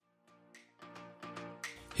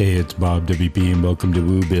Hey, it's Bob WP and welcome to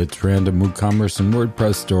Woo Bits, random WooCommerce and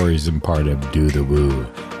WordPress stories and part of Do the Woo,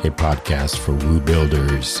 a podcast for Woo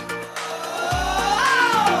builders.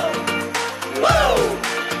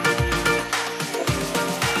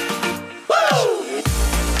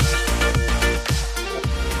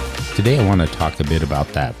 Today I want to talk a bit about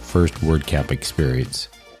that first WordCamp experience.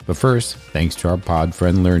 But first, thanks to our pod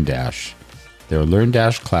friend LearnDash. Their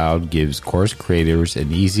LearnDash Cloud gives course creators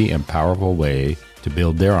an easy and powerful way to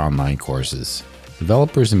build their online courses.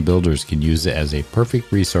 Developers and builders can use it as a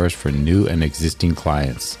perfect resource for new and existing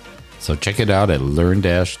clients. So check it out at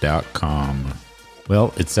learndash.com.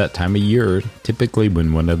 Well, it's that time of year, typically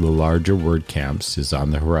when one of the larger WordCamps is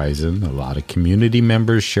on the horizon. A lot of community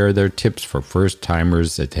members share their tips for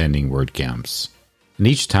first-timers attending WordCamps. And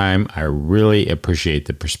each time, I really appreciate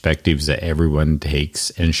the perspectives that everyone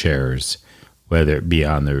takes and shares, whether it be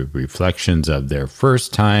on the reflections of their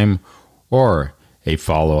first time or a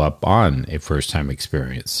follow-up on a first-time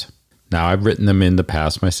experience. Now, I've written them in the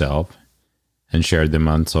past myself and shared them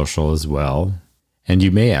on social as well. And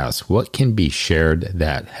you may ask, what can be shared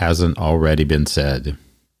that hasn't already been said?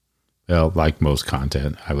 Well, like most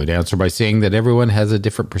content, I would answer by saying that everyone has a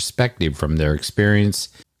different perspective from their experience.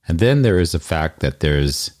 And then there is the fact that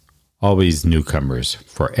there's always newcomers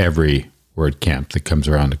for every WordCamp that comes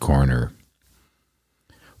around the corner.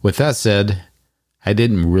 With that said, I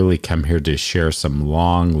didn't really come here to share some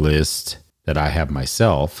long list that I have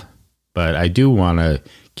myself, but I do want to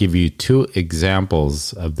give you two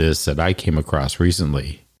examples of this that I came across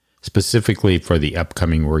recently, specifically for the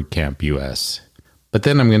upcoming WordCamp US. But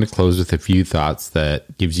then I'm going to close with a few thoughts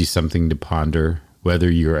that gives you something to ponder,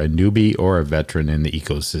 whether you're a newbie or a veteran in the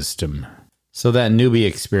ecosystem. So that newbie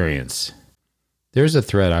experience. There's a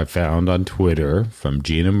thread I found on Twitter from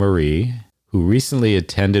Gina Marie, who recently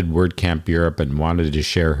attended WordCamp Europe and wanted to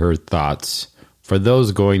share her thoughts for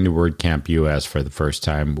those going to WordCamp US for the first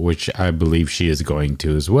time, which I believe she is going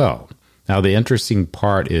to as well. Now, the interesting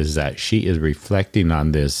part is that she is reflecting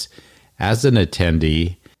on this as an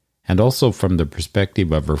attendee and also from the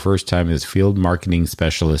perspective of her first time as field marketing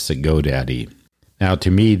specialist at GoDaddy. Now,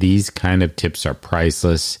 to me, these kind of tips are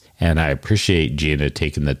priceless, and I appreciate Gina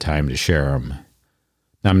taking the time to share them.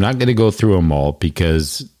 Now, I'm not going to go through them all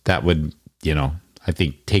because that would I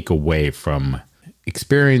think take away from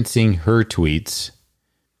experiencing her tweets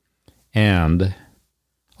and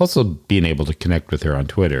also being able to connect with her on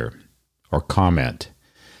Twitter or comment.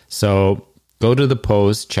 So go to the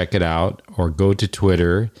post, check it out, or go to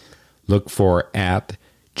Twitter, look for at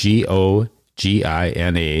GOGINA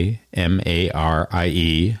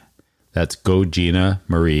MARIE. That's Go Gina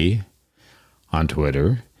Marie on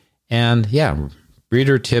Twitter. And yeah,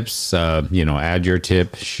 reader tips, add your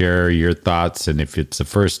tip, share your thoughts, and if it's the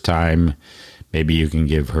first time, maybe you can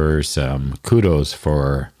give her some kudos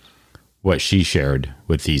for what she shared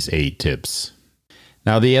with these 8 tips.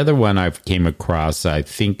 Now, the other one I've came across, I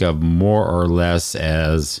think of more or less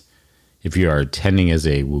as if you are attending as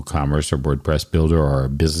a WooCommerce or WordPress builder or a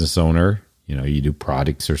business owner, you do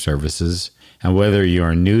products or services, and whether you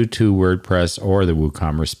are new to WordPress or the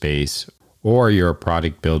WooCommerce space, or you're a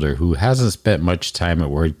product builder who hasn't spent much time at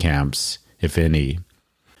WordCamps, if any,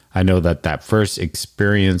 I know that first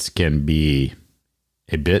experience can be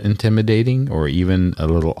a bit intimidating or even a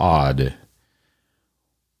little odd.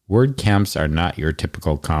 WordCamps are not your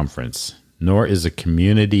typical conference, nor is a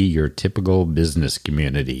community your typical business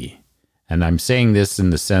community. And I'm saying this in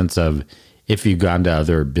the sense of if you've gone to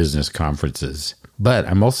other business conferences, but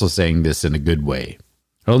I'm also saying this in a good way.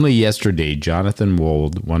 Only yesterday, Jonathan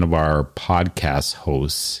Wold, one of our podcast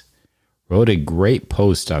hosts, wrote a great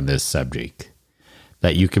post on this subject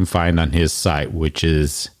that you can find on his site, which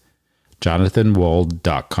is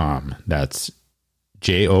jonathanwold.com. That's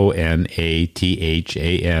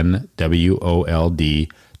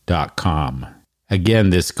JONATHANWOLD.com. Again,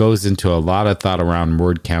 this goes into a lot of thought around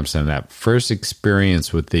WordCamps and that first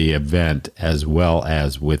experience with the event as well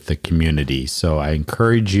as with the community. So I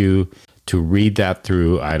encourage you to read that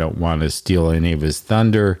through. I don't want to steal any of his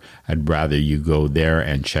thunder. I'd rather you go there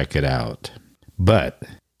and check it out. But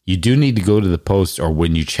you do need to go to the post, or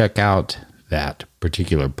when you check out that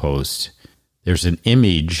particular post, there's an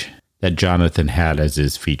image that Jonathan had as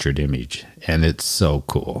his featured image, and it's so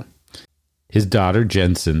cool. His daughter,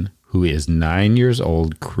 Jensen, who is 9 years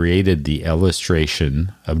old, created the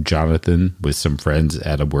illustration of Jonathan with some friends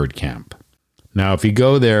at a WordCamp. Now, if you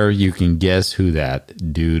go there, you can guess who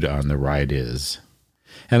that dude on the right is.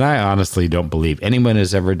 And I honestly don't believe anyone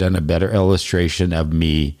has ever done a better illustration of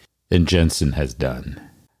me than Jensen has done.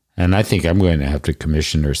 And I think I'm going to have to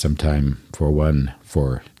commission her sometime for one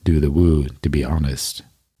for Do the Woo, to be honest.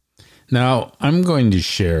 Now, I'm going to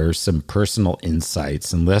share some personal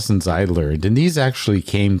insights and lessons I learned, and these actually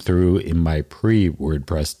came through in my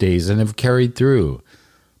pre-WordPress days and have carried through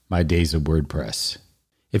my days of WordPress.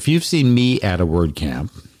 If you've seen me at a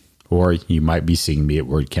WordCamp, or you might be seeing me at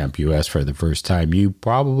WordCamp US for the first time, you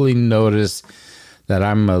probably notice that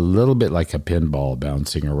I'm a little bit like a pinball,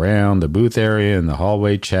 bouncing around the booth area and the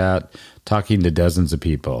hallway chat, talking to dozens of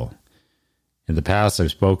people. In the past,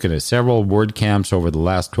 I've spoken at several WordCamps over the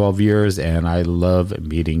last 12 years, and I love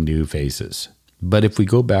meeting new faces. But if we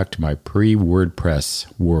go back to my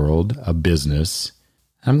pre-WordPress world of business,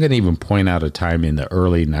 I'm going to even point out a time in the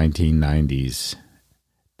early 1990s.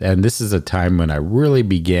 And this is a time when I really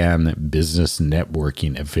began business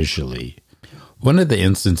networking officially. One of the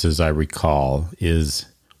instances I recall is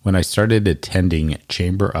when I started attending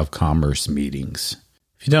Chamber of Commerce meetings.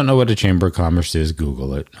 If you don't know what a Chamber of Commerce is,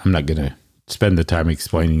 Google it. I'm not going to spend the time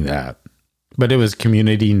explaining that. But it was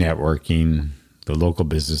community networking, the local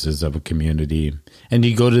businesses of a community. And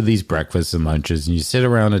you go to these breakfasts and lunches and you sit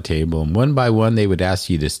around a table, and one by one they would ask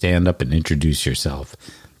you to stand up and introduce yourself.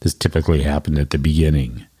 This typically happened at the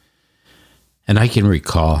beginning. And I can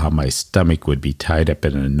recall how my stomach would be tied up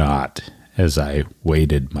in a knot as I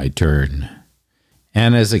waited my turn.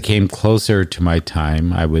 And as it came closer to my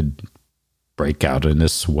time, I would break out in a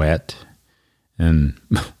sweat. And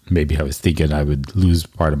maybe I was thinking I would lose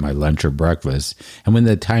part of my lunch or breakfast. And when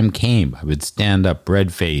the time came, I would stand up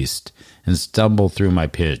red-faced and stumble through my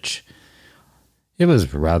pitch. It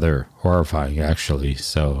was rather horrifying, actually.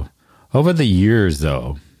 So over the years,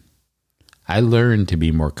 though, I learned to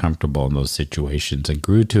be more comfortable in those situations and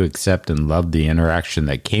grew to accept and love the interaction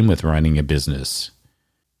that came with running a business.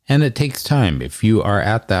 And it takes time. If you are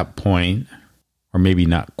at that point, or maybe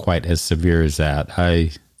not quite as severe as that,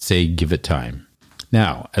 I say give it time.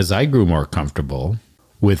 Now, as I grew more comfortable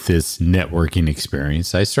with this networking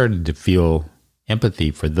experience, I started to feel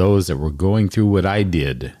empathy for those that were going through what I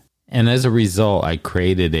did. And as a result, I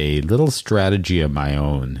created a little strategy of my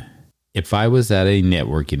own. If I was at a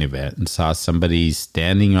networking event and saw somebody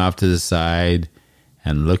standing off to the side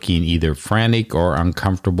and looking either frantic or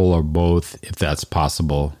uncomfortable or both, if that's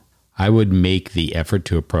possible, I would make the effort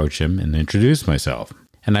to approach him and introduce myself.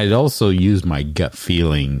 And I'd also use my gut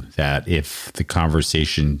feeling that if the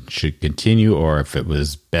conversation should continue or if it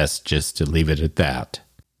was best just to leave it at that.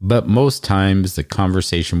 But most times the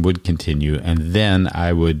conversation would continue, and then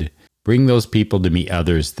I would bring those people to meet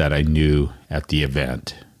others that I knew at the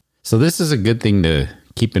event. So this is a good thing to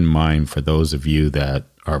keep in mind for those of you that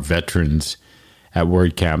are veterans at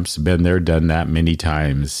WordCamps, been there, done that many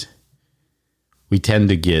times. We tend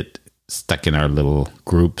to get stuck in our little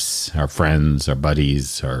groups, our friends, our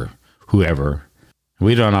buddies, or whoever.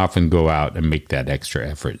 We don't often go out and make that extra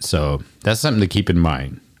effort. So that's something to keep in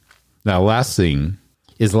mind. Now, last thing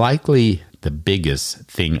is likely the biggest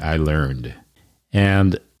thing I learned.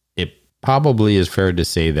 And it probably is fair to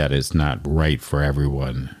say that it's not right for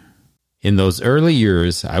everyone. In those early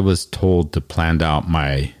years, I was told to plan out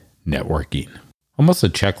my networking. Almost a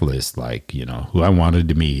checklist, like, who I wanted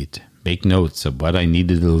to meet, make notes of what I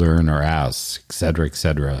needed to learn or ask, etc.,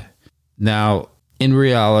 etc. Now, in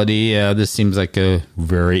reality, this seems like a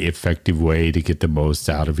very effective way to get the most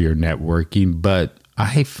out of your networking, but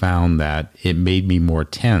I found that it made me more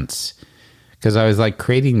tense because I was like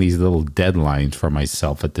creating these little deadlines for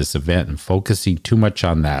myself at this event and focusing too much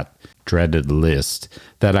on that dreaded list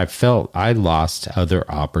that I felt I lost other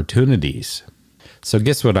opportunities. So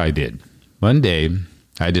guess what I did? One day,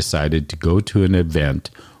 I decided to go to an event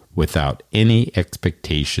without any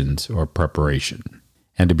expectations or preparation.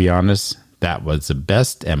 And to be honest, that was the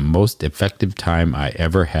best and most effective time I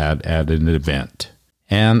ever had at an event.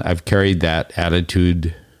 And I've carried that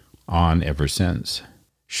attitude on ever since.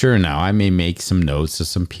 Sure, now I may make some notes of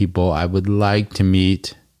some people I would like to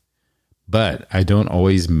meet, but I don't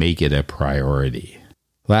always make it a priority.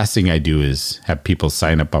 Last thing I do is have people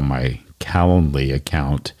sign up on my Calendly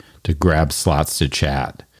account to grab slots to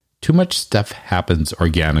chat. Too much stuff happens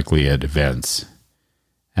organically at events,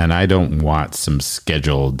 and I don't want some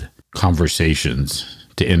scheduled conversations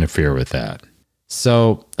to interfere with that.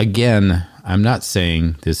 So again, I'm not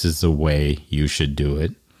saying this is the way you should do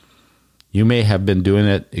it. You may have been doing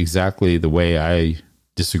it exactly the way I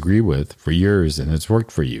disagree with for years, and it's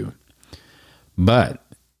worked for you. But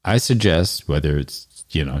I suggest, whether it's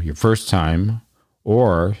your first time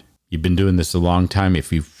or you've been doing this a long time,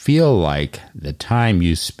 if you feel like the time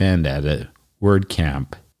you spend at a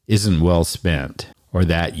WordCamp isn't well spent, or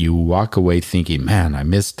that you walk away thinking, man, I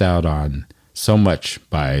missed out on so much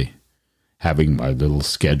by having my little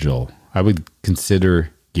schedule, I would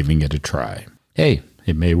consider giving it a try. Hey,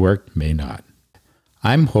 it may work, may not.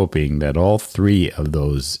 I'm hoping that all three of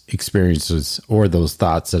those experiences or those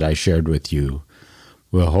thoughts that I shared with you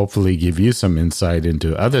will hopefully give you some insight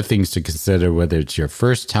into other things to consider, whether it's your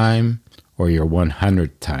first time or your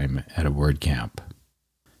 100th time at a WordCamp.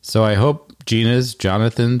 So I hope Gina's,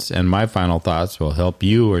 Jonathan's, and my final thoughts will help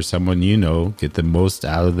you or someone you know get the most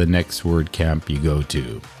out of the next WordCamp you go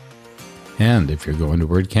to. And if you're going to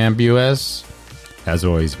WordCamp US, as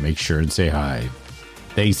always, make sure and say hi.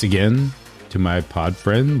 Thanks again to my pod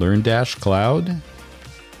friend LearnCloud.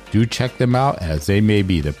 Do check them out, as they may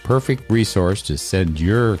be the perfect resource to send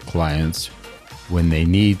your clients when they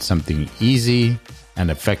need something easy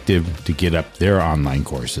and effective to get up their online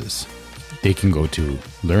courses. They can go to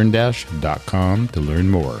LearnDash.com to learn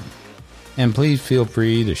more. And please feel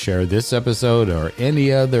free to share this episode or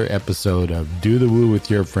any other episode of Do the Woo with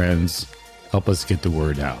your friends. Help us get the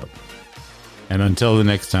word out. And until the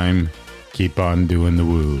next time, keep on doing the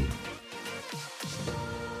woo.